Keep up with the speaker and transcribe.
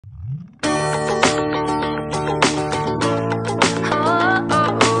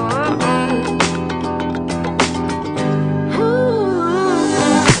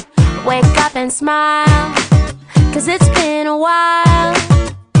wake up and smile, 'cause it's been a while.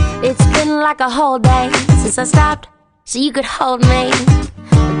 It's been like a whole day since I stopped so you could hold me.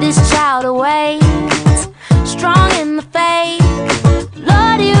 But this child awaits, strong in the faith.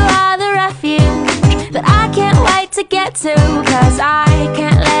 Lord, you are the refuge that I can't wait to get to, 'cause I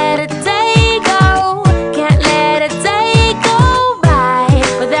can't let a day go, can't let a day go by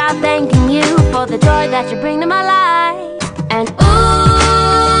without thanking you for the joy that you bring to my life. And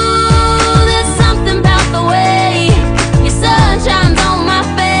ooh, there's something about the way your sun shines on my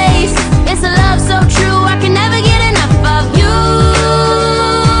face. It's a love so true, I can never get enough of you.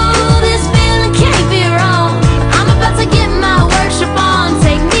 This feeling can't be wrong. I'm about to get my worship on,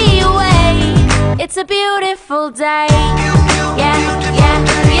 take me away. It's a beautiful day. Yeah, yeah,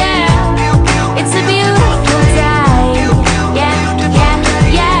 yeah. It's a beautiful day. Yeah, yeah,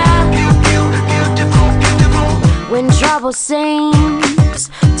 yeah. When trouble seems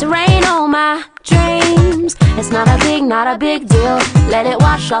to rain on my dreams, it's not a big deal. Let it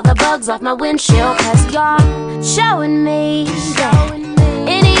wash all the bugs off my windshield, 'cause you're showing me that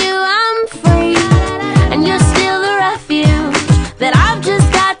in you I'm free, and you're still the refuge that I've just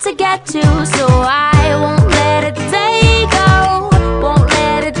got to get to. So I won't let a day go, won't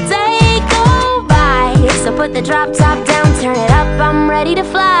let a day go by. So put the drop top down, turn it up, I'm ready to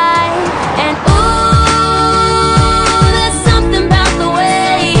fly. And ooh, there's something about the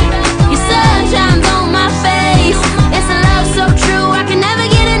way your sun shines on my face. It's a love so true, I can never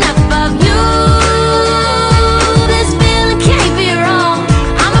get enough of you. This feeling can't be wrong.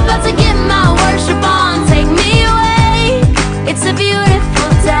 I'm about to get my worship on, take me away. It's a beautiful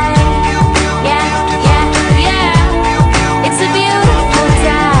day. Yeah, yeah, yeah. It's a beautiful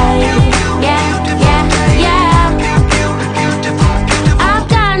day. Yeah, yeah, yeah. I've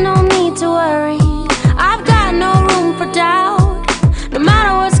got no need to worry, I've got no room for doubt. No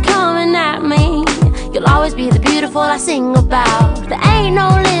matter what's coming at me, you'll always be the beautiful I sing about. There ain't no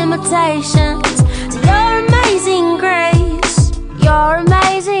limitations to your amazing grace, your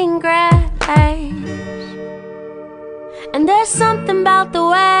amazing grace. And there's something about the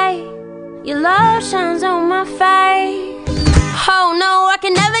way your love shines on my face. Oh no, I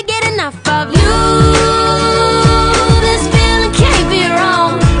can never get enough of you. This feeling can't be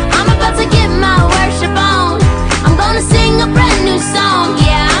wrong. I'm about to get my worship on, I'm gonna sing a brand new song.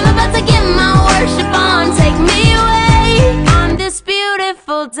 Yeah, I'm about to get my worship on, take me away on this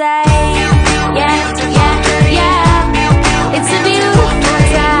beautiful day. Yeah, yeah.